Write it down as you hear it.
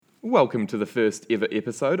Welcome to the first ever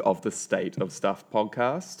episode of the State of Stuff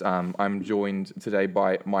podcast. I'm joined today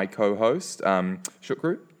by my co-host,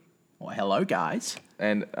 Shukru. Well, hello, guys.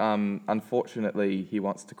 And unfortunately, he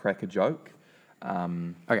wants to crack a joke.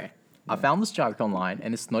 Okay, I found this joke online,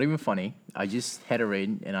 and it's not even funny. I just had it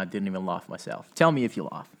read, and I didn't even laugh myself. Tell me if you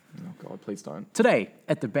laugh. Oh, God, please don't. Today,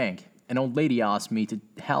 at the bank, an old lady asked me to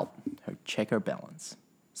help her check her balance.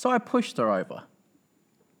 So I pushed her over.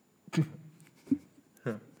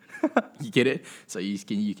 You get it? So you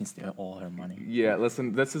can steal all her money. Yeah,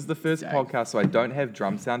 listen, this is the first podcast, so I don't have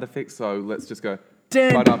drum sound effects, so let's just go.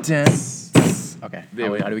 Dun, dun. Okay,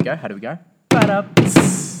 how do we go?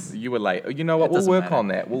 You were late. You know what? We'll work on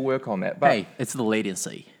that. But hey, it's the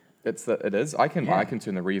latency. It is. I can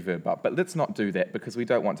turn the reverb up, but let's not do that because we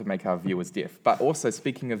don't want to make our viewers deaf. But also,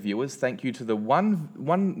 speaking of viewers, thank you to the one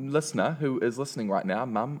listener who is listening right now.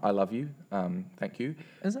 Mum, I love you. Thank you.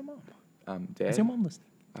 Is it mum? Dad. Is your mum listening?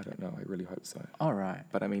 I don't know. I really hope so. All right.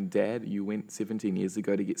 But I mean, Dad, you went 17 years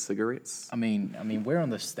ago to get cigarettes. I mean, we're on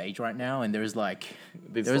the stage right now, and there's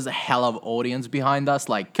a hell of audience behind us.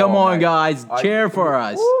 Like, come on, mate, guys, cheer for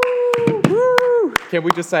us. Woo! Can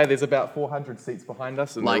we just say there's about 400 seats behind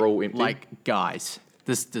us, and they're all empty? Like, guys,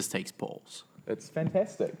 this takes balls. It's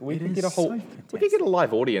fantastic. We could get a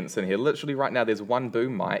live audience in here. Literally, right now, there's one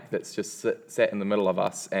boom mic that's just sat in the middle of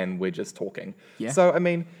us, and we're just talking. Yeah. So, I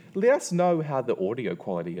mean, let us know how the audio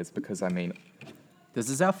quality is, because I mean, this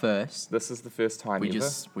is our first. This is the first time ever.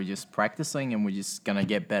 We're just practicing, and we're just gonna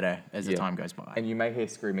get better as the time goes by. And you may hear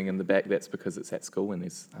screaming in the back. That's because it's at school, and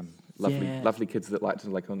there's lovely kids that like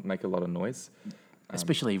to make a lot of noise.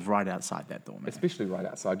 Especially right outside that door, man. Especially right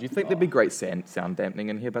outside. You'd think there'd be great sound dampening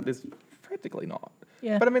in here, but there's practically not.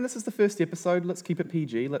 Yeah. But I mean, this is the first episode. Let's keep it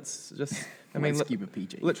PG. Let's just. Let's keep it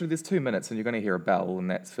PG. Literally, there's 2 minutes, and you're going to hear a bell, and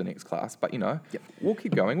that's for next class. But we'll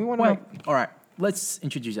keep going. We want to. All right. Let's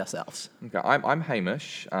introduce ourselves. Okay, I'm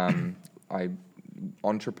Hamish. I'm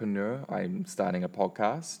entrepreneur. I'm starting a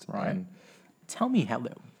podcast. Right. Tell me how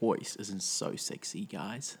that voice isn't so sexy,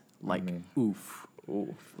 guys. Like, oof.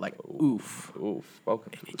 Oof. Like, oof. Oof.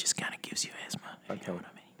 Welcome. It just kind of gives you asthma. Okay. You know what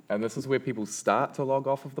I mean? And this is where people start to log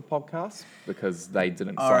off of the podcast because they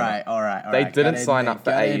didn't sign up. All right. They didn't sign up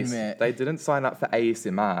for They didn't sign up for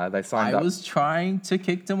ASMR. They signed up. I was trying to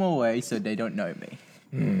kick them away so they don't know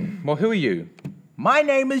me. Well, who are you? My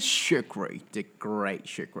name is Shukri, the great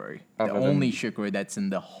Shukri. The only Shukri that's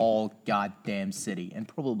in the whole goddamn city and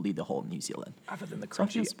probably the whole New Zealand. Other than the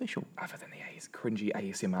cringy, cringy, special. Other than the cringy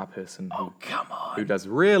ASMR person. Oh, come on. Who does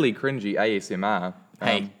really cringy ASMR.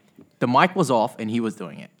 Hey, the mic was off and he was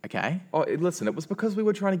doing it, okay? Oh, listen, it was because we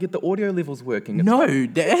were trying to get the audio levels working. No,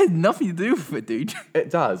 that had nothing to do with it, dude.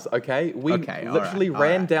 It does, okay? We literally all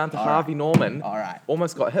ran down to Harvey Norman, All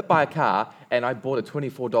almost got hit by a car, and I bought a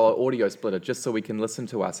 $24 audio splitter just so we can listen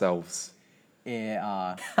to ourselves.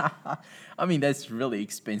 Yeah, I mean, that's really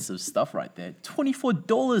expensive stuff right there.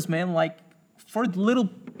 $24, man, like, for little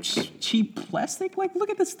cheap plastic? Like, look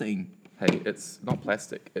at this thing. Hey, it's not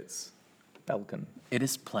plastic, it's Belkin. It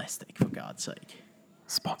is plastic, for God's sake.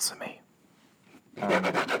 Sponsor me.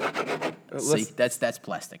 See, that's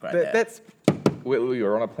plastic right there.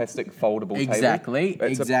 You're on a plastic foldable table. Exactly,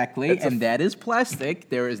 and that is plastic.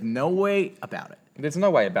 There is no way about it. There's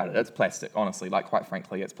no way about it. It's plastic, honestly. Like, quite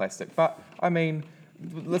frankly, it's plastic. But, I mean,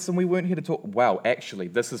 listen, we weren't here to talk... Wow, actually,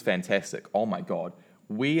 this is fantastic. Oh, my God.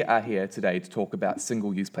 We are here today to talk about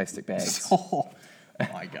single-use plastic bags. Oh,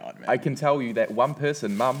 my God, man. I can tell you that one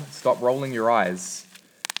person, Mum, stop rolling your eyes.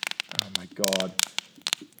 Oh, my God.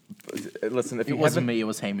 Listen, if it you wasn't me, it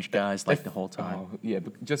was Hamish, guys, the whole time. Oh, yeah,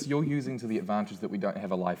 but just you're using to the advantage that we don't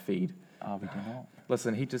have a live feed. Oh, we do not.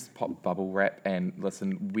 Listen, he just popped bubble wrap, and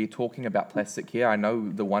listen, we're talking about plastic here. I know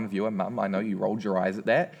the one viewer, Mum, I know you rolled your eyes at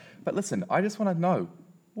that. But listen, I just want to know,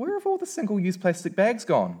 where have all the single-use plastic bags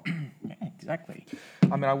gone? Yeah, exactly.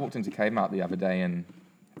 I mean, I walked into Kmart the other day, and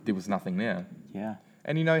there was nothing there. Yeah.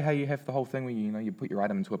 And you know how you have the whole thing where you put your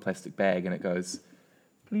item into a plastic bag, and it goes,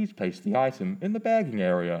 please place the item in the bagging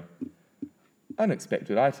area.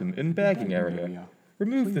 Unexpected item in bagging area.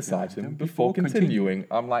 Remove this item before continuing.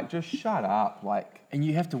 I'm like, just shut up. Like, and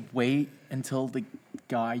you have to wait until the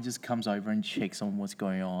guy just comes over and checks on what's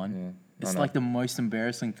going on. Yeah, it's like the most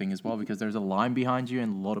embarrassing thing as well because there's a line behind you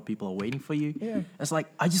and a lot of people are waiting for you. Yeah. It's like,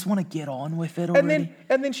 I just want to get on with it already.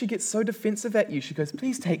 And then she gets so defensive at you. She goes,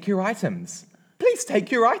 please take your items. Please take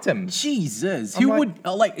your items. Jesus. Who would,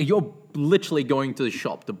 you're literally going to the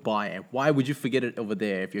shop to buy it. Why would you forget it over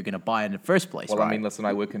there if you're going to buy it in the first place? Well, right? I mean, listen,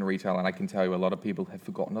 I work in retail and I can tell you a lot of people have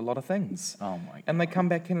forgotten a lot of things. Oh, my God. And they come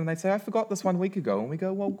back in and they say, I forgot this 1 week ago. And we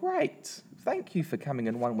go, well, great. Thank you for coming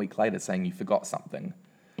in 1 week later saying you forgot something.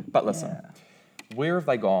 But listen, Where have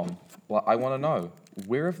they gone? Well, I want to know.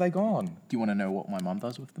 Where have they gone? Do you want to know what my mum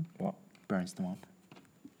does with them? What? Burns them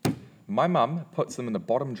up. My mum puts them in the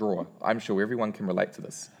bottom drawer. I'm sure everyone can relate to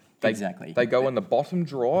this. Exactly. They go in the bottom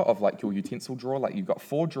drawer of like your utensil drawer. Like you've got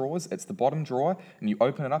 4 drawers. It's the bottom drawer, and you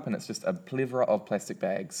open it up, and it's just a plethora of plastic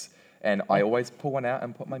bags. And I always pull one out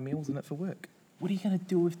and put my meals in it for work. What are you going to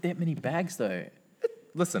do with that many bags, though?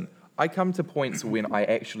 Listen, I come to points when I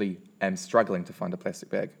actually am struggling to find a plastic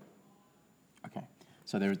bag. Okay.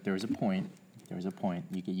 So there's a point. There's a point.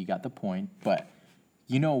 You got the point. But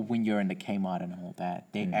you know when you're in the Kmart and all that,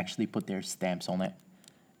 they actually put their stamps on it.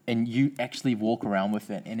 And you actually walk around with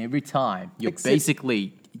it. And every time, you're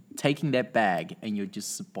basically taking that bag and you're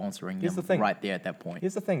just sponsoring them right there at that point.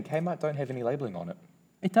 Here's the thing. Kmart don't have any labeling on it.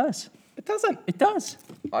 It does. It doesn't. It does.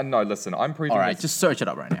 No, listen, I'm proving All right, this. just search it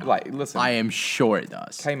up right now. Like, listen. I am sure it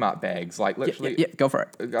does. Kmart bags, like literally. Yeah, go for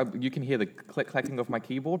it. You can hear the clacking of my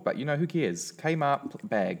keyboard, but you know, who cares? Kmart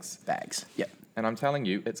bags. Bags. Yep. And I'm telling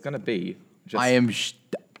you, it's going to be just...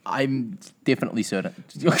 I'm definitely certain.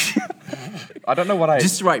 I don't know what I...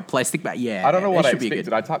 Just write plastic bag. Yeah. I don't know what I should be expected.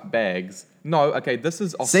 good. I typed bags. No, okay, this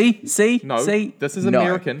is... See? No, See? this is No.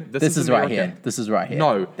 American. This is American. right here. This is right here.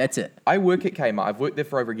 No. That's it. I work at Kmart. I've worked there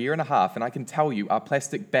for over a year and a half, and I can tell you our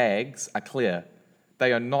plastic bags are clear.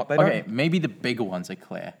 They are not... They Okay, don't, maybe the bigger ones are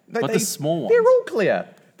clear. But they- the small ones... They're all clear.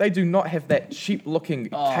 They do not have that cheap-looking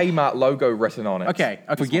Kmart logo written on it. Okay,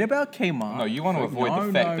 forget about Kmart. No, you want to avoid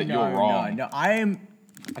the fact that you're wrong. No, I am...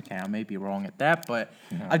 Okay, I may be wrong at that, but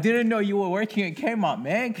I didn't know you were working at Kmart,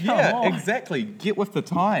 man. Come on. Exactly. Get with the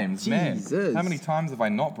times, man. Jesus. How many times have I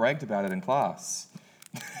not bragged about it in class?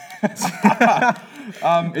 It's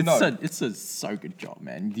a so good job,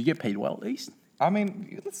 man. Do you get paid well at least? I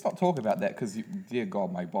mean, let's not talk about that because, dear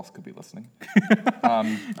God, my boss could be listening. All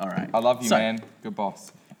right. I love you, man. Good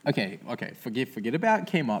boss. Okay. Forget about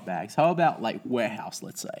Kmart bags. How about like warehouse?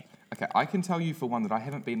 Let's say. Okay, I can tell you for one that I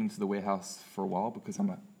haven't been into the warehouse for a while because I'm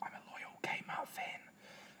a loyal Kmart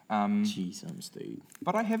fan. Jesus, dude.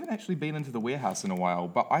 But I haven't actually been into the warehouse in a while.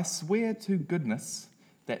 But I swear to goodness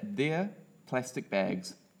that their plastic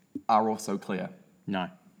bags are also clear. No.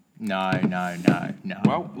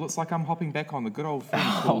 Well, looks like I'm hopping back on the good old thing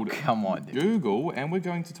called come on, dude. Google, and we're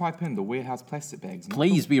going to type in the warehouse plastic bags.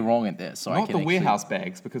 Please be wrong at this. So Not I can the actually... warehouse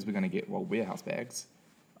bags, because we're going to get, warehouse bags.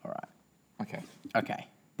 All right. Okay.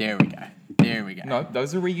 There we go. No,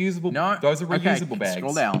 those are reusable. No. Those are reusable okay.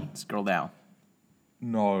 bags. Scroll down.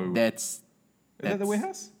 No. Is that the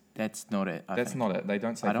warehouse? That's not it. That's not it. They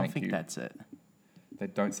don't say thank you. I don't think that's it. They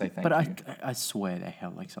don't say thank but you. But I swear they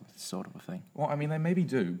have like some sort of a thing. Well, I mean, they maybe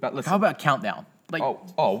do, but listen. How about Countdown? Like,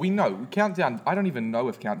 we know. Countdown, I don't even know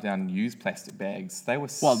if Countdown used plastic bags. They were...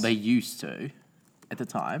 Well, they used to at the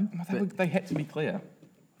time. No, they had to be clear.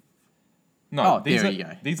 No, there you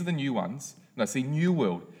go. These are the new ones. No, see, New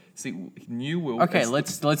World. New World... Okay,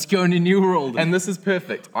 let's go into New World. And this is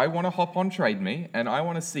perfect. I want to hop on Trade Me, and I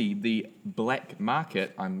want to see the black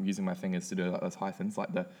market. I'm using my fingers to do like those hyphens, like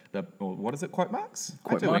what is it, quote marks?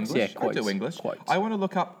 Quote marks, yeah, I do English. Quotes. I want to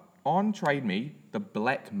look up on Trade Me the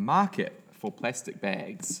black market for plastic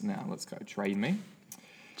bags. Now, let's go Trade Me.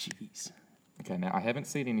 Jeez. Okay, now, I haven't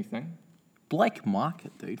seen anything. Black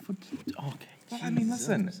market, dude. Okay. But, I mean,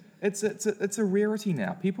 listen, it's a rarity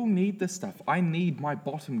now. People need this stuff. I need my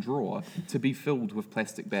bottom drawer to be filled with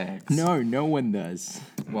plastic bags. No one does.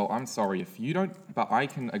 Well, I'm sorry if you don't, but I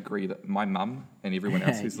can agree that my mum and everyone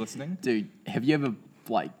else who's listening. Dude, have you ever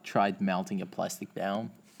tried melting a plastic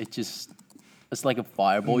down? It's like a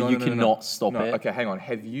fireball. You cannot stop it. Okay, hang on.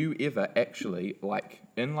 Have you ever actually what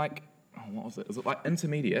was it? Is it like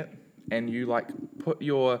intermediate? And you put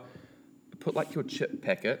your chip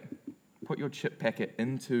packet. Put your chip packet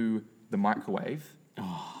into the microwave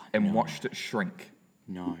and watched it shrink.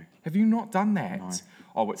 No. Have you not done that? No.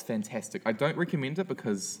 Oh, it's fantastic. I don't recommend it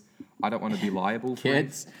because I don't want to be liable for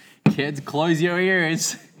Kids, close your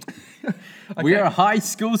ears. Okay. We are high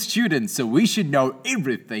school students, so we should know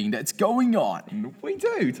everything that's going on. We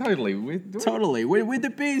do, totally. Totally. We're the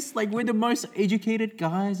best. We're the most educated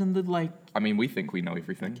guys in the I mean, we think we know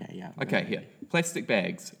everything. Okay, yeah. Okay, here. Plastic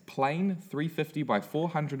bags. Plain 350 by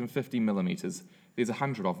 450 millimeters. There's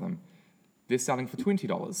 100 of them. They're selling for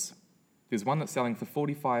 $20. There's one that's selling for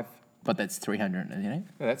 $45. But that's 300, isn't it?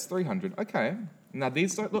 Yeah, that's 300. Okay. Now,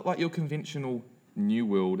 these don't look like your conventional New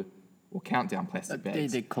World or Countdown plastic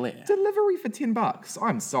bags. They're clear. Delivery for $10.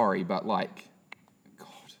 I'm sorry, but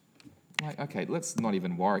okay, let's not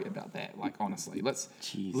even worry about that. Honestly, let's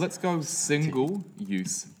go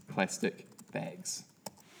single-use plastic bags.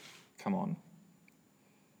 Come on.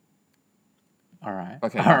 All right.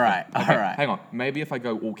 Okay. All right. Hang on. Maybe if I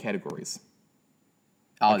go all categories.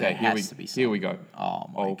 Oh, Okay, there has to be some. here we go. Oh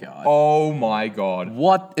my god. Oh my god.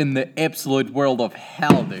 What in the absolute world of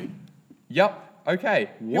hell, dude? Yep. Okay.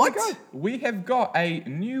 Here What? we go. We have got a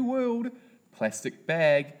New World plastic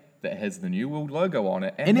bag that has the New World logo on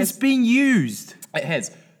it, And it's being used. it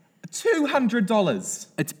has $200.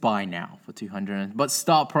 It's buy now for 200, but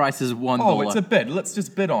start price is $1. Oh, it's a bid. Let's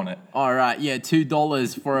just bid on it. All right, yeah,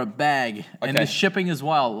 $2 for a bag, and Okay. the shipping as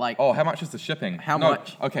well. Like, Oh, how much is the shipping? How No,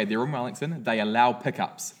 much? Okay, they're in Wellington. They allow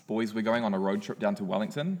pickups. Boys, we're going on a road trip down to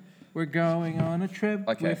Wellington. we're going on a trip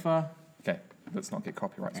Okay. with Okay, let's not get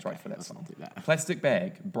copyright strike for that let's song. not do that. Plastic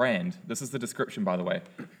bag, brand. This is the description, by the way.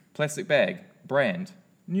 Plastic bag, brand,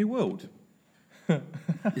 New World.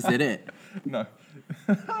 Is that it? No.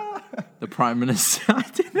 The Prime Minister. I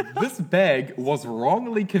don't know. This bag was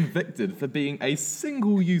wrongly convicted for being a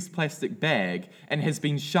single-use plastic bag and has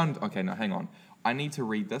been shunned. Okay, now hang on. I need to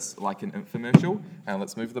read this like an infomercial. And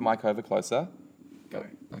let's move the mic over closer. Go.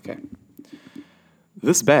 Okay.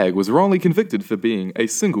 This bag was wrongly convicted for being a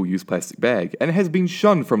single-use plastic bag and has been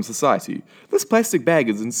shunned from society. This plastic bag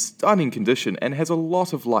is in stunning condition and has a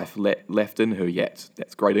lot of life left in her yet.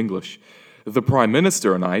 That's great English. The Prime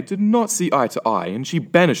Minister and I did not see eye to eye, and she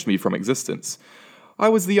banished me from existence. I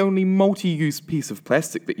was the only multi-use piece of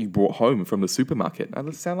plastic that you brought home from the supermarket. I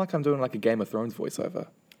sound like I'm doing like a Game of Thrones voiceover.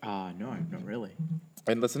 No, not really.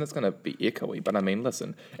 And listen, it's going to be echoey, but I mean,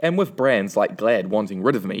 listen. And with brands like Glad wanting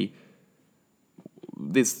rid of me,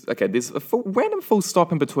 there's a random full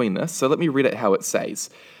stop in between this, so let me read it how it says.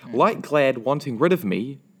 Like Glad wanting rid of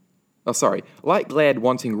me, like Glad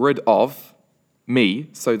wanting rid of me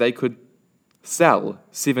so they could sell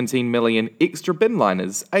 17 million extra bin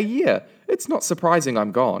liners a year. It's not surprising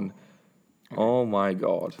I'm gone. Oh my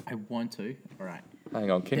god. I want to. All right. Hang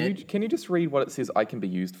on, can you just read what it says I can be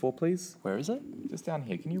used for, please? Where is it? Just down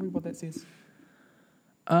here. Can you read what that says?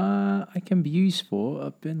 I can be used for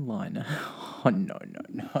a bin liner. Oh, no.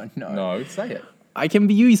 No, say it. I can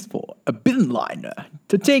be used for a bin liner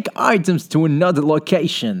to take items to another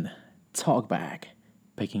location. Dog bag.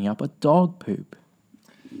 Picking up a dog poop.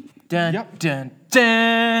 Dun, Yep. dun,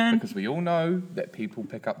 dun. Because we all know that people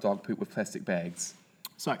pick up dog poop with plastic bags.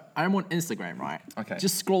 So I'm on Instagram, right? Okay.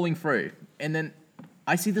 Just scrolling through, and then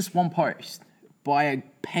I see this one post by a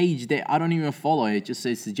page that I don't even follow. It just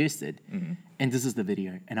says suggested, and this is the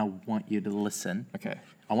video. And I want you to listen. Okay.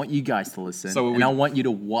 I want you guys to listen, So and I want you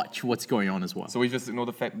to watch what's going on as well. So we just ignore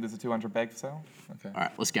the fact that there's a 200 bag for sale? Okay. All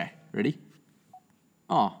right, let's go. Ready?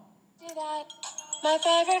 Oh, Do that. My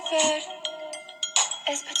favorite food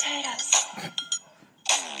is potatoes.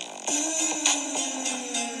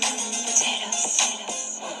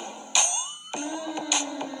 Potatoes.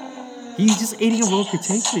 he's just eating a raw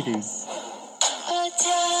potato, dude. Potatoes.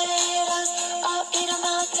 I'll eat 'em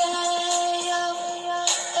all day, yo.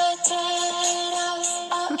 Potatoes.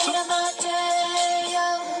 I'll eat 'em all day, yo.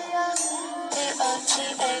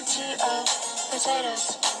 P-O-T-A-T-O. Potatoes.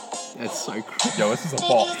 That's so crazy. Yo, this is a He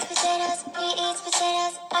bot. eats potatoes. He eats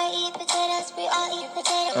potatoes. I eat potatoes. We all eat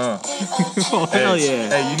potatoes. Oh, hell Hey, yeah.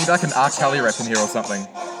 Hey, you need like an R. Kelly rap in here or something. He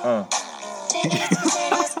eats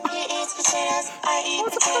potatoes. He eats potatoes. I eat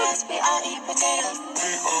potatoes. We all eat potatoes.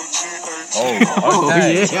 Oh, Oh,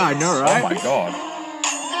 okay. yeah, I know, Oh right? my god.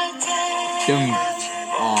 Dum.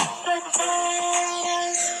 Oh,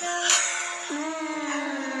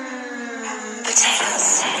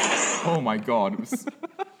 Oh my god. It was-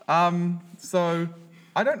 so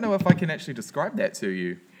I don't know if I can actually describe that to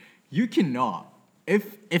you. you cannot.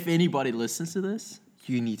 If anybody listens to this,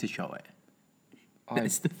 you need to show it.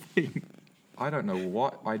 That's the thing. I don't know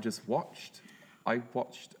what I just watched. I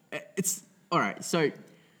watched. It's all right. So, do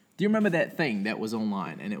you remember that thing that was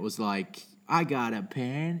online and it was like, I got a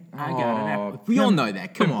pen, I got an apple. We all know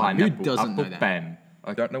that. Come on, who doesn't know that? Ban.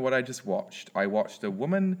 I don't know what I just watched. I watched a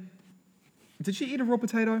woman. Did she eat a raw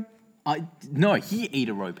potato? No, he ate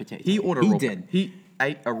a raw potato. He ordered. He raw did. He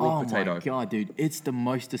ate a raw Oh potato. my god, dude! It's the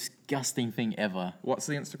most disgusting thing ever. What's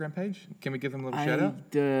the Instagram page? Can we give them a little shout out?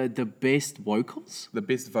 The best vocals. The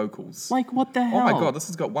best vocals. Like what the hell? Oh my god, this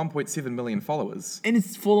has got 1.7 million followers. And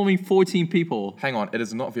it's following 14 people. Hang on, it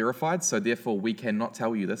is not verified, so therefore we cannot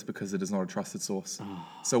tell you this because it is not a trusted source.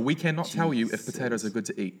 So we cannot tell you if potatoes are good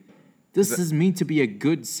to eat. This is meant to be a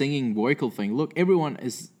good singing vocal thing. Look, everyone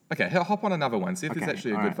is. Okay, hop on another one. See if there's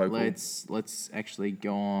actually a good vocal. Let's actually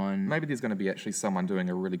go on. Maybe there's going to be actually someone doing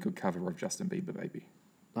a really good cover of Justin Bieber, baby.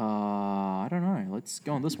 I don't know. Let's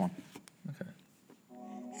go on this one. Okay.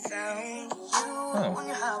 Found you Oh. when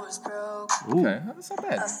your heart was broke. Ooh. Okay, that's not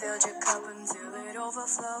bad. I filled your cup until it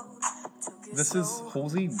overflowed. Took it This is slow.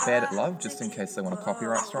 Halsey, Bad at Love, just in case they want to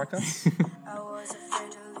copyright strike us. I was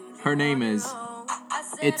afraid to leave Her you name is. alone. I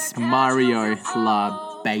said It's I got Mario you for Lab.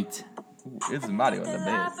 all. bait. Ooh, it's Mario in the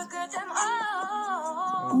bed.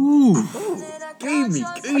 Ooh, gave me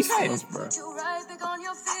goosebumps, bro.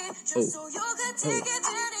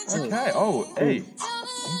 Okay. Oh, hey.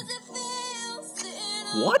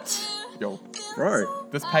 What? Yo. Bro.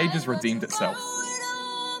 This page has redeemed itself.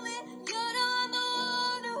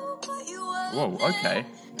 Whoa, okay.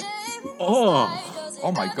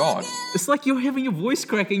 Oh my god. It's like you're having a voice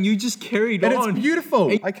crack and you just carried And on. it's beautiful.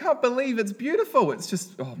 And- I can't believe it's beautiful. It's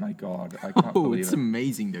just, oh my god. I can't Oh, believe it's it.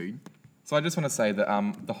 amazing, dude. So I just want to say that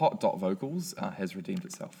the Hot Dot Vocals has redeemed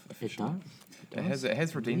itself officially. It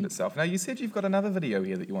has redeemed itself. Now, you said you've got another video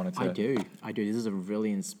here that you wanted to... I do. This is a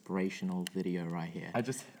really inspirational video right here.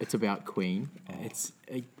 It's about Queen.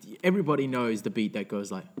 Everybody knows the beat that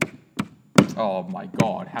goes like... Oh my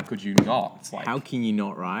god, how could you not? It's like, how can you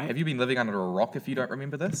not, right? have you been living under a rock if you don't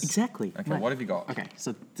remember this? Exactly. Okay, Right. what have you got? Okay,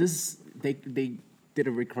 so this, they did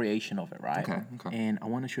a recreation of it, right? Okay. And I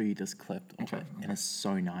want to show you this clip of it, and it's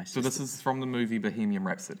so nice. So this is from the movie Bohemian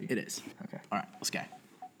Rhapsody? It is. Okay. All right, let's go.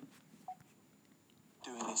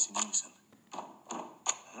 Doing this in unison. Huh?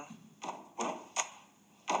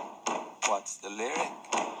 What's the lyric?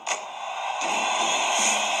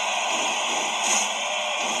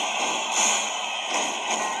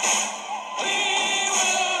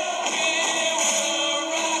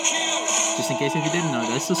 Just in case if you didn't know,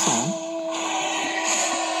 that's the song.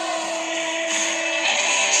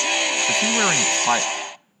 Is he wearing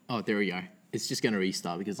tight? Oh, there we go. It's just going to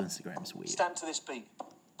restart because Instagram's weird. Stand to this beat.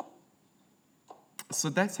 So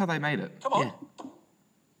that's how they made it? Come on. Yeah.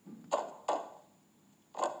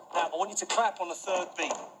 Now, I want you to clap on the third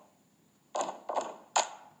beat.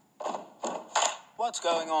 What's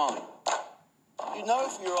going on? You know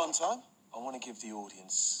if you're on time. I want to give the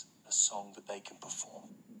audience a song that they can perform.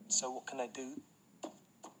 So what can they do?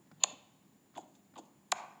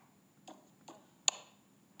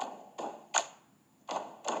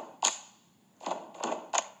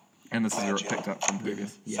 And this is where it picked up from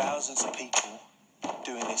previous. Yeah. Thousands of people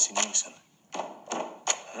doing this in unison.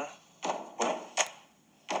 Huh?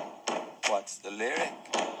 What's the lyric?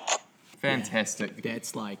 Fantastic.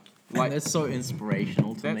 That's that's so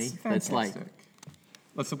inspirational to me. That's That's like, fantastic.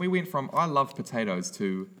 Listen, we went from I love potatoes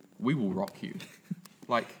to we will rock you.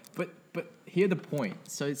 Like, but hear the point.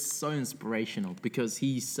 So it's so inspirational because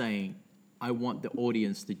he's saying, I want the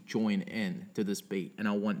audience to join in to this beat, and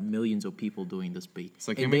I want millions of people doing this beat.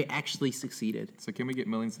 So and they actually succeeded. so can we get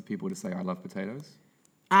millions of people to say I love potatoes?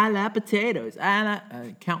 I love potatoes.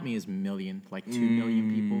 Count me as million, like 2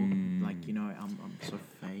 million people. Like, you know, I'm so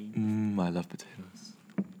famous. I love potatoes.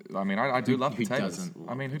 I mean, I do love who potatoes. doesn't love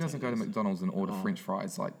I mean, who doesn't go to McDonald's and order French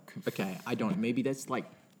fries? Like, Okay, I don't. Maybe that's like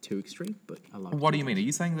too extreme, but I love. what do you mean? Are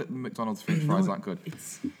you saying that McDonald's French fries aren't good?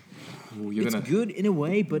 It's Well, you're it's gonna good in a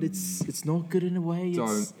way, but it's not good in a way.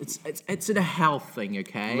 It's a health thing,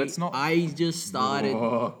 okay? Let's not- I just started.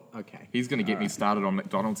 Whoa. Okay, He's going to get me started on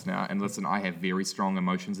McDonald's now. And listen, I have very strong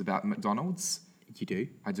emotions about McDonald's. you do.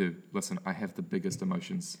 I do. Listen, I have the biggest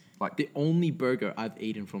emotions. Like, The only burger I've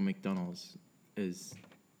eaten from McDonald's is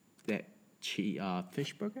that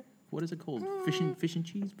fish burger. What is it called? Fish and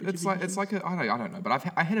cheese. it's like a, I don't know, but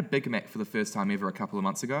I had a Big Mac for the first time ever a couple of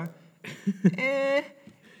months ago.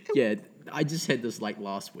 Yeah, I just had this like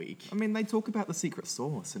last week. I mean, they talk about the secret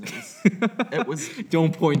sauce, and it was.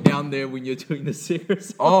 Don't point down there when you're doing the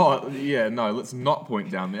series. Oh yeah, no, let's not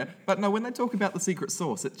point down there. But no, when they talk about the secret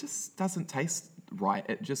sauce, it just doesn't taste right.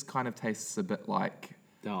 It just kind of tastes a bit like.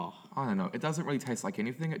 Oh. I don't know. It doesn't really taste like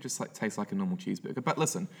anything. It just like tastes like a normal cheeseburger. But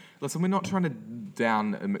listen, we're not trying to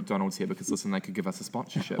down a McDonald's here because listen, they could give us a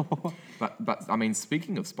sponsorship. but I mean,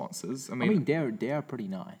 speaking of sponsors, I mean they are pretty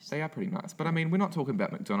nice. they are pretty nice. But I mean, we're not talking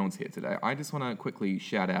about McDonald's here today. I just want to quickly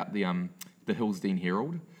shout out the Hillsdean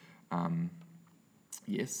Herald.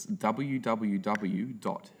 Yes,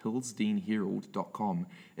 www.hillsdeanherald.com.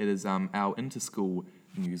 It is our interschool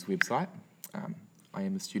news website. I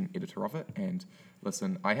am the student editor of it, and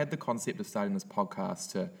listen, I had the concept of starting this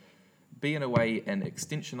podcast to be, in a way, an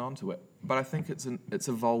extension onto it, but I think it's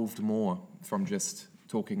evolved more from just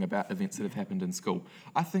talking about events that have happened in school.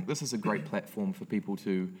 I think this is a great platform for people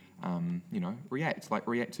to, react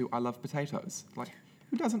to I love potatoes. Like,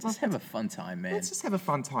 who doesn't love Let's have a fun time, man. Let's just have a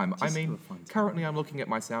fun time. Just I have mean, a fun time. currently I'm looking at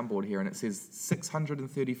my soundboard here and it says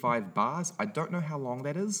 635 bars. I don't know how long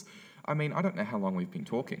that is. I mean, I don't know how long we've been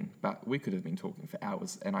talking, but we could have been talking for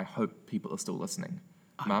hours, and I hope people are still listening.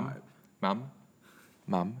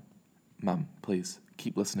 Mum, please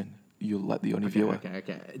keep listening. You're like the only viewer. Okay.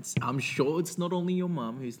 I'm sure it's not only your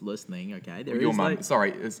mum who's listening. Okay, Your mum.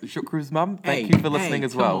 Sorry, it's Shukru's mum. Thank Hey, you for listening hey,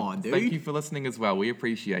 as well. come on, dude. Thank you for listening as well. We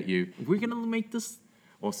appreciate you. We're gonna make this.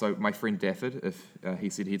 Also, my friend Dafford, if he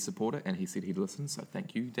said he'd support it, and he said he'd listen, so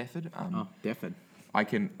thank you, Dafford. Dafford. I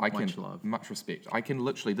can, Much love. much respect. I can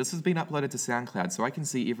literally, this has been uploaded to SoundCloud, so I can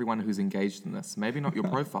see everyone who's engaged in this. Maybe not your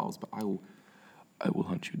profiles, but I will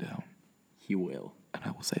hunt you down. He will. And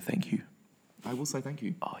I will say thank you. I will say thank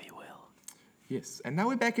you. Oh, he will. Yes. And now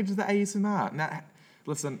we're back into the ASMR. Now,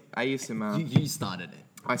 listen, ASMR. You started it.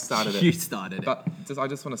 I started it. You started it. But I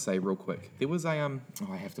just want to say real quick, there was a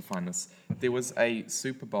I have to find this. There was a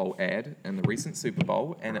Super Bowl ad in the recent Super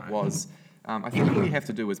Bowl, and it was. I think all you have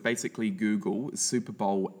to do is basically Google Super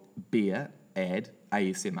Bowl beer ad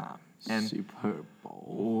ASMR. And Super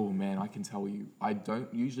Bowl. oh man, I can tell you, I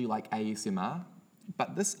don't usually like ASMR,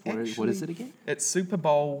 but this actually. What is it again? It's Super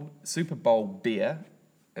Bowl beer.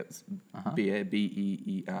 It's beer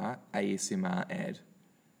BEER ASMR ad.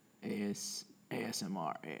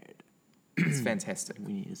 ASMR ad. It's fantastic.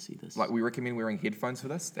 We need to see this. Like, we recommend wearing headphones for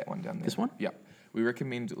this. That one down there. This one? Yeah. We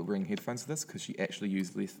recommend wearing headphones for this because she actually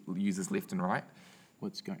uses left and right.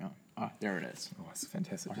 What's going on? Oh, there it is. Oh, it's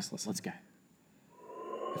fantastic. Just listen. Let's go.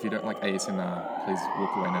 If you don't like ASMR, please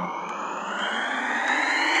walk away now.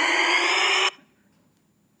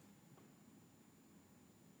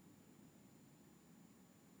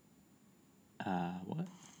 What?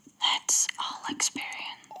 Let's all experience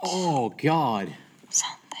Oh, God.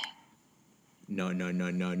 something No.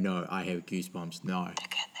 I have goosebumps. No.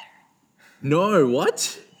 together. No,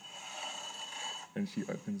 what? And she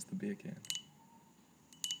opens the beer can.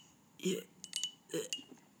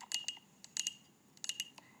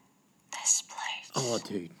 This place. Oh,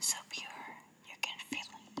 dude. So pure, you can feel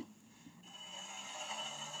it.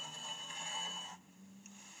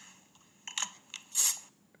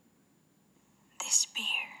 This beer,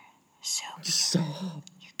 so pure, Just stop.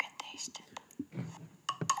 you can taste it.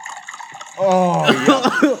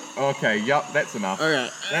 Oh, yeah. Okay, yep, that's enough. All right.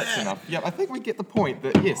 That's enough. Yep, I think we get the point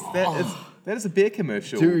that, yes, that is a beer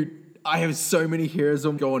commercial. Dude, I have so many hairs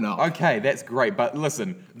on going up. Okay, that's great, but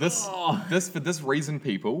listen, this for this reason,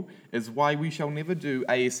 people, is why we shall never do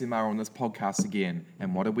ASMR on this podcast again.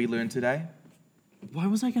 And what did we learn today? Why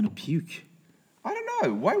was I going to puke? I don't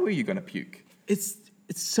know. Why were you going to puke? It's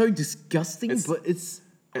so disgusting, but it's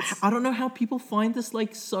I don't know how people find this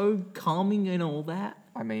like so calming and all that.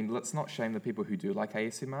 I mean, let's not shame the people who do like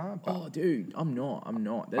ASMR, but Oh, dude, I'm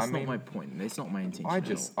not. That's I mean, not my point. That's not my intention.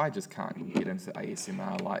 I just can't get into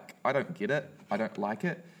ASMR. Like, I don't get it. I don't like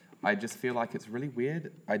it. I just feel like it's really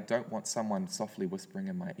weird. I don't want someone softly whispering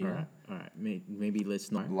in my ear. All right. Maybe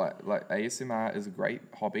let's not. Like ASMR is a great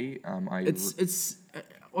hobby. It's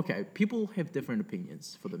okay. People have different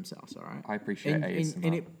opinions for themselves. All right. I appreciate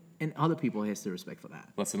ASMR. And other people has to respect for that.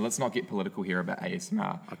 Listen, let's not get political here about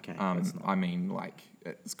ASMR. Okay, let's not. I mean, like,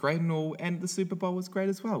 it's great and all, and the Super Bowl was great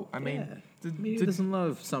as well. I mean, Maybe doesn't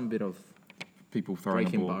love some bit of people throwing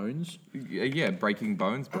breaking a ball. bones. Yeah, breaking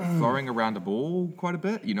bones, but throwing around a ball quite a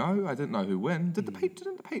bit. You know, I didn't know who won. Didn't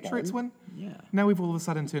the Patriots win? Yeah. Now we've all of a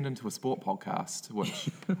sudden turned into a sport podcast, which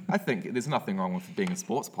I think there's nothing wrong with being a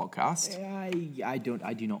sports podcast. I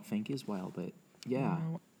do not think as well, but yeah.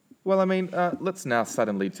 Well, I mean, let's now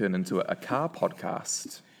suddenly turn into a car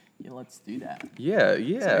podcast. Yeah, let's do that. Yeah.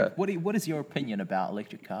 So, what is your opinion about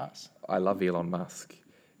electric cars? I love Elon Musk.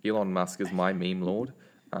 Elon Musk is my meme lord.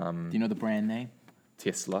 Do you know the brand name?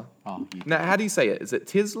 Tesla. Oh, Now, how do you say it? Is it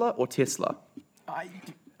Tesla or Tesla? I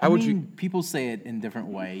How would mean, people say it in different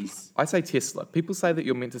ways. I say Tesla. People say that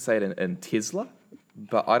you're meant to say it in Tesla,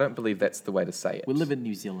 but I don't believe that's the way to say it. We live in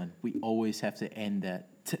New Zealand. We always have to end that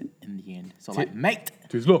t in the end. So like, mate.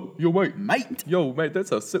 Tesla, yo mate. Mate. Yo mate,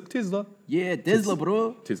 that's a sick Tesla. Yeah, Tesla,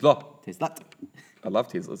 bro. Tesla. Tesla. I love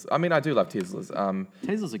Teslas. I mean, I do love Teslas.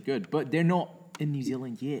 Teslas are good, but they're not in New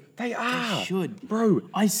Zealand yet. They are. They should. Bro.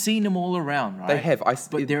 I've seen them all around, right? They have.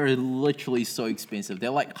 But they're literally so expensive. They're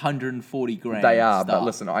like 140 grand. They are, but start.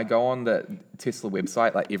 listen, I go on the Tesla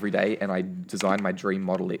website like every day and I design my dream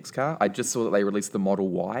Model X car. I just saw that they released the Model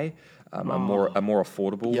Y, a more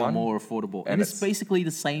affordable Yeah, one. more affordable. And And it's it's- basically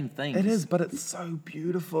the same thing. It is, but it's so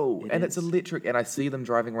beautiful. It And it's is. electric, and I see them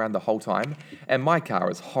driving around the whole time. And my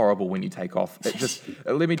car is horrible when you take off. It just,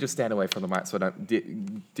 let me just stand away from the mic so I don't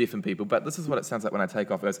deafen people. But this is what it sounds like when I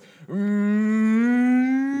take off. It goes,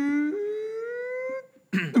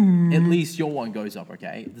 At least your one goes up,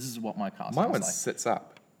 okay? This is what my car my sounds one like. sits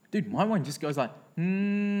up. Dude, my one just goes like.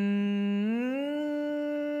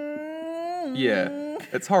 Yeah,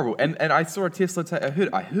 it's horrible. And I saw a Tesla.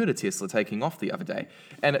 I heard a Tesla taking off the other day,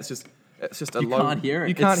 and it's just a You low. can't hear it.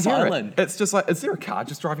 You can't It's hear silent. it. It's just like, is there a car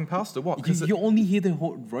just driving past or what? 'Cause You only hear the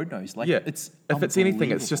road noise. Like, yeah, it's if it's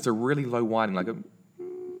anything, it's unbelievable. just a really low whining, like a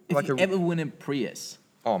If you ever win in Prius,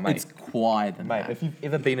 Oh, mate. It's quieter than Mate, that. if you've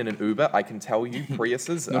ever been in an Uber, I can tell you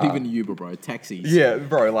Priuses Not are... even Uber, bro. Taxis. Yeah,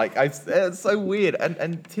 bro, like, it's so weird.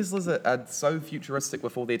 And Teslas are so futuristic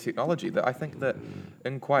with all their technology that I think that,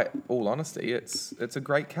 in quite all honesty, it's a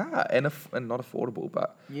great car and not affordable.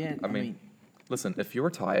 But, Yeah, I I mean, mean- listen, if you're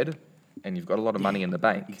retired and you've got a lot of money in the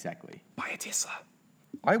bank, Exactly. buy a Tesla.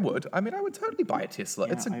 I would. I mean, I would totally buy a Tesla.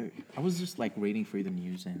 Yeah, It's a... I was just like reading through the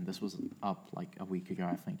news, and this was up like a week ago,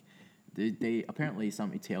 I think. They apparently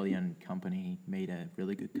some Italian company made a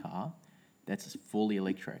really good car that's fully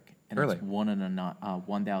electric, and Really? it's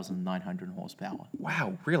 1,900 horsepower,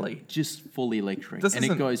 Wow, really? just fully electric, This and it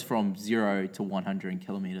isn't- goes from 0 to 100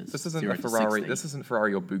 kilometers. This isn't 0 a to Ferrari. 60. This isn't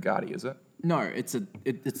Ferrari or Bugatti, is it? No, it's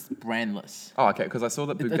brandless. Oh, okay, because I saw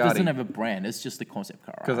that It doesn't Bugatti... have a brand. It's just a concept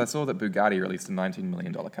car. Because I Right? saw that Bugatti released a $19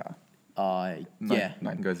 million car. Yeah. No, it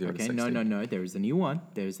can go 0 to Okay, 60. no. There is the new one.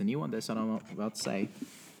 There's the new one. That's what I'm about to say.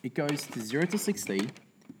 It goes to 0 to 60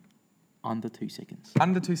 under 2 seconds.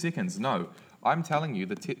 Under 2 seconds, no. I'm telling you,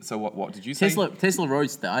 so what did you say? Tesla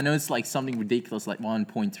Roadster. I know it's like something ridiculous, like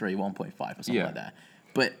 1.3, 1.5 or something Yeah. like that.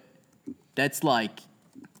 But that's like,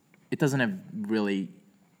 it doesn't have really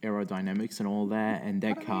aerodynamics and all that. And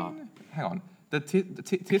that car, Hang on. Tesla,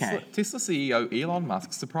 Okay. Tesla CEO Elon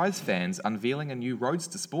Musk surprised fans unveiling a new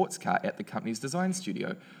Roadster sports car at the company's design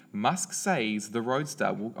studio. Musk says the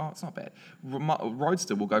Roadster will... Oh, it's not bad.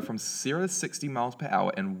 Roadster will go from 0 to 60 miles per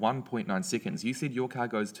hour in 1.9 seconds. You said your car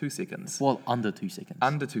goes 2 seconds. well, under 2 seconds.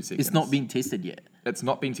 Under 2 seconds. It's not being tested yet. It's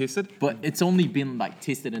not been tested? But it's only been like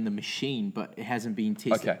tested in the machine, but it hasn't been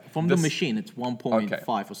tested. Okay, From the this- machine, it's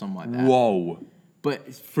 1.5 or something like that. Whoa.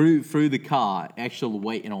 But through the car, actual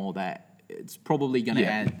weight and all that, it's probably going to Yeah.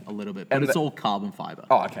 add a little bit. But And it's the- all carbon fiber.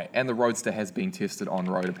 Oh, okay. And the Roadster has been tested on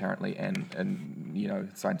road apparently, and you know,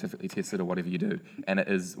 scientifically tested or whatever you do, and it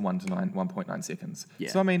is 1.9 seconds.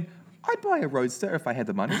 Yeah. So I mean, I'd buy a Roadster if I had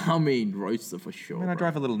the money. I mean, Roadster for sure. I mean, I bro.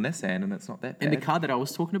 drive a little Nissan, and it's not that bad. And the car that I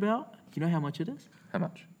was talking about, you know how much it is? How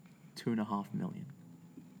much? 2.5 million.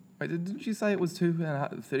 Wait, didn't you say it was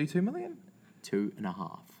 32 million?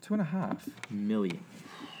 2.5 2.5. million.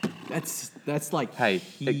 That's like Hey, it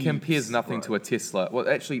heaps, compares nothing bro. to a Tesla. Well,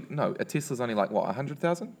 actually, no. A Tesla's only like what,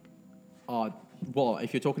 100,000? Well,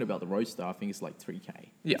 if you're talking about the Roadster, I think it's like 3K.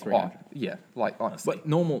 Yeah. 300. Yeah. Like honestly. But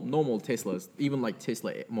normal Teslas, even like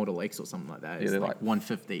Tesla Model X or something like that, is they're like like-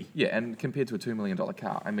 150. Yeah, and compared to a $2 million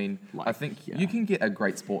car, I mean, I Like, think yeah. you can get a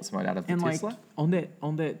great sports mode out of the And like Tesla. on that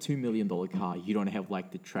 $2 million car, you don't have like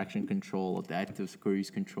the traction control or the active cruise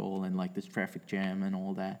control and like this traffic jam and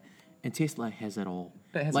all that. And Tesla has it all.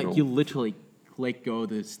 It has like it all. you literally let go of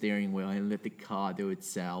the steering wheel and let the car do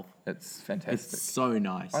itself. It's fantastic. It's so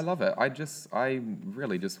nice. I love it. I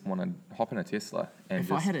really just want to hop in a Tesla and If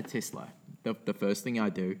just... I had a Tesla, the first thing I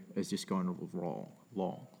do is just go on a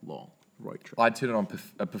long road trip. I'd turn it on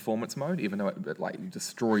a performance mode, even though it like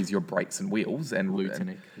destroys your brakes and wheels and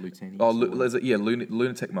Lieutenant. Oh, lunatic mode.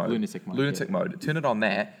 Lunatic mode, Lunatic yeah. mode. Turn it on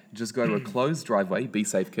that. Just go to a closed driveway. Be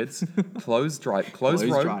safe, kids. Closed road.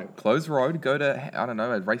 drive. Closed road. Go to I don't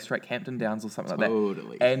know, a racetrack, Hampton Downs or something like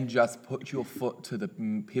Totally. that. And just put your foot to the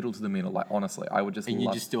pedal to the metal. Like honestly, I would just. And you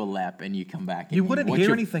love. just do a lap and you come back. And You wouldn't watch hear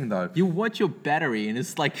your- anything though. You watch your battery and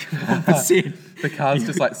it's like 1%. The car's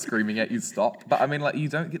just like screaming at you, stop. But I mean, like, you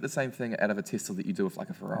don't get the same thing out of a Tesla that you do with like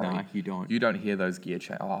a Ferrari. Nah, you don't. You don't hear those gear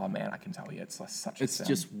change. Oh man, I can tell you, it's like such a It's sound.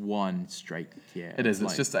 just one straight gear. It is. It's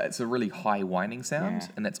like- just it's a really high whining sound, Yeah.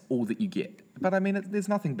 and that's all that you get. But I mean, there's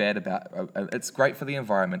nothing bad about. It's great for the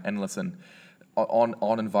environment. And listen,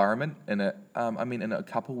 on environment in in a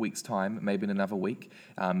couple weeks' time, maybe in another week,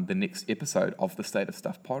 the next episode of the State of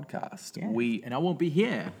Stuff podcast, Yeah. And I won't be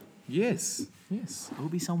here. yes. It will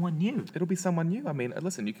be someone new It'll be someone new. I mean,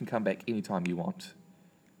 listen, you can come back anytime you want.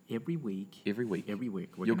 every week. Every week.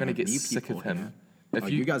 We're You're gonna gonna get have new sick of people him. here. If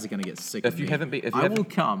You you guys are gonna get sick. if of you me. haven't been- if you I will haven't-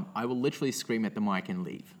 come. I will literally scream at the mic and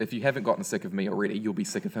leave. If you haven't gotten sick of me already, you'll be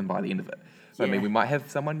sick of him by the end of it. So, I mean, Yeah. we might have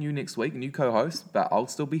someone new next week, a new co-host, but I'll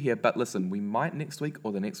still be here. But listen, we might next week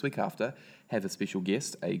or the next week after have a special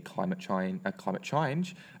guest, a climate change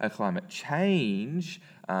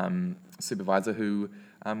supervisor who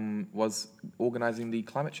was organising the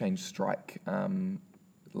climate change strike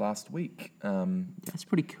last week. That's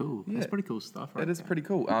pretty cool. Yeah. That's pretty cool stuff, right? It is there. pretty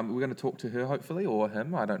cool. We're going to talk to her, hopefully, or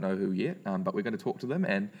him. I don't know who yet, but we're going to talk to them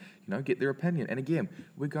and get their opinion. And again,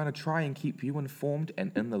 we're going to try and keep you informed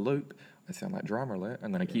and in the loop. I sound like drama alert.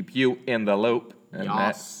 I'm going to keep you in the loop. And Yes.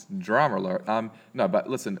 that's drama alert. No, but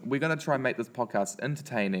listen, we're going to try and make this podcast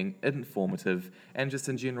entertaining, informative, and just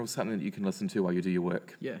in general something that you can listen to while you do your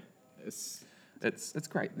work. Yeah. It's It's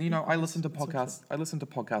great. You know, I listen to podcasts. I listen to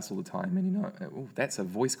podcasts all the time, and you know, that's a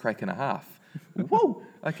voice crack and a half. Whoa.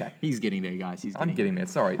 Okay. He's getting there, guys. I'm getting there.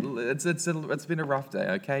 Sorry, it's been a rough day.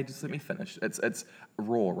 Okay, just let me finish. It's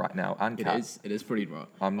raw right now, uncut. It is pretty raw.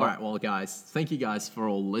 I'm All not- right, well, guys, thank you guys for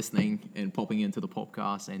all listening and popping into the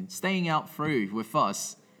podcast and staying out through with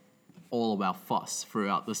us, all about fuss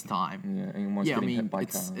throughout this time. Yeah, and almost I getting mean, hit by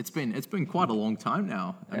cars. it's been quite a long time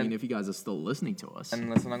now. I mean, if you guys are still listening to us, And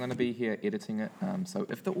listen, I'm going to be here editing it. So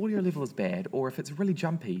if the audio level is bad or if it's really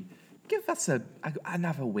jumpy, give us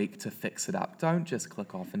another week to fix it up. Don't just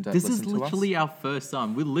click off and don't this listen is to us. literally our first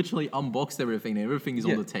time. We literally unboxed everything and everything is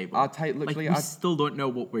Yeah, on the table. our literally, we our- still don't know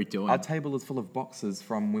what we're doing. Our table is full of boxes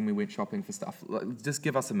from when we went shopping for stuff. Like, just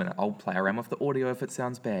give us a minute. I'll play around with the audio if it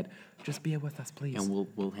sounds bad. Just bear with us, please. and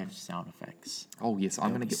we'll have sound effects. Oh yes, I'm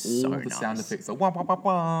going to be get all so the sound nice. effects. So, wah, wah, wah,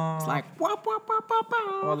 wah. It's like wah, wah, wah, wah,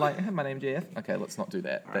 wah. Or like, hey, my name's Jeff. Okay, let's not do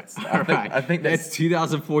that. That's I Alright, think that's that's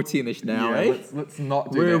 2014ish now, yeah, eh? let's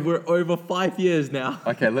not do that. We're over 5 years now.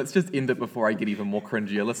 Okay, let's just end it before I get even more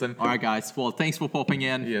cringier. Listen. All right, guys. Well, thanks for popping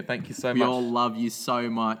in. Yeah, thank you so We much. all love you so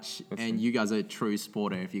much, Listen. and you guys are a true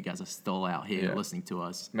supporter. If you guys are still out here Yeah. listening to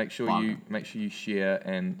us, Make sure you share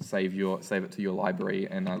and save it to your library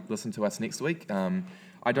and listen to us next week.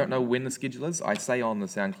 I don't know when the schedule is. I say on the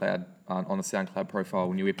SoundCloud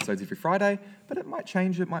profile new episodes every Friday, but it might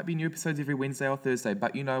change. It might be new episodes every Wednesday or Thursday.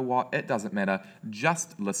 But you know what? It doesn't matter.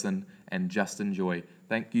 Just listen and just enjoy.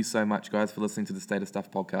 Thank you so much, guys, for listening to the State of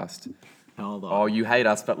Stuff podcast. Hold on. Oh, you hate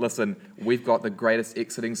us, but listen, we've got the greatest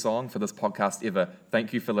exiting song for this podcast ever.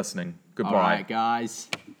 Thank you for listening. Goodbye. All right, guys.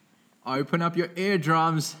 Open up your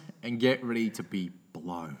eardrums and get ready to be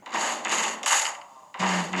blown.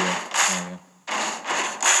 Yeah.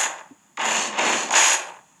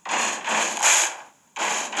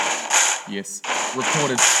 Yes,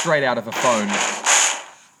 recorded straight out of a phone.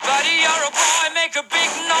 Buddy, you're a boy, make a big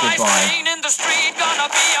noise. Goodbye. Playing in the street, gonna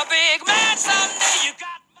be a big man someday.